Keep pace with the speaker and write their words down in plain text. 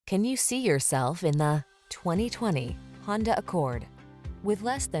Can you see yourself in the 2020 Honda Accord? With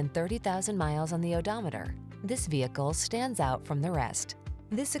less than 30,000 miles on the odometer, this vehicle stands out from the rest.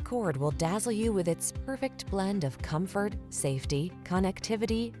 This Accord will dazzle you with its perfect blend of comfort, safety,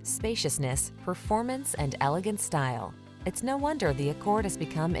 connectivity, spaciousness, performance, and elegant style. It's no wonder the Accord has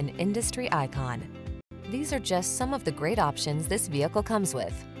become an industry icon. These are just some of the great options this vehicle comes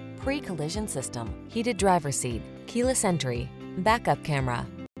with: pre-collision system, heated driver's seat, keyless entry, backup camera,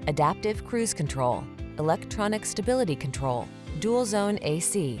 adaptive cruise control, electronic stability control, dual zone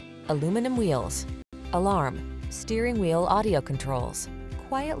AC, aluminum wheels, alarm, steering wheel audio controls.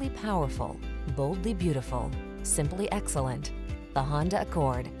 Quietly powerful, boldly beautiful, simply excellent. The Honda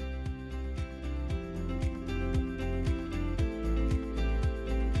Accord.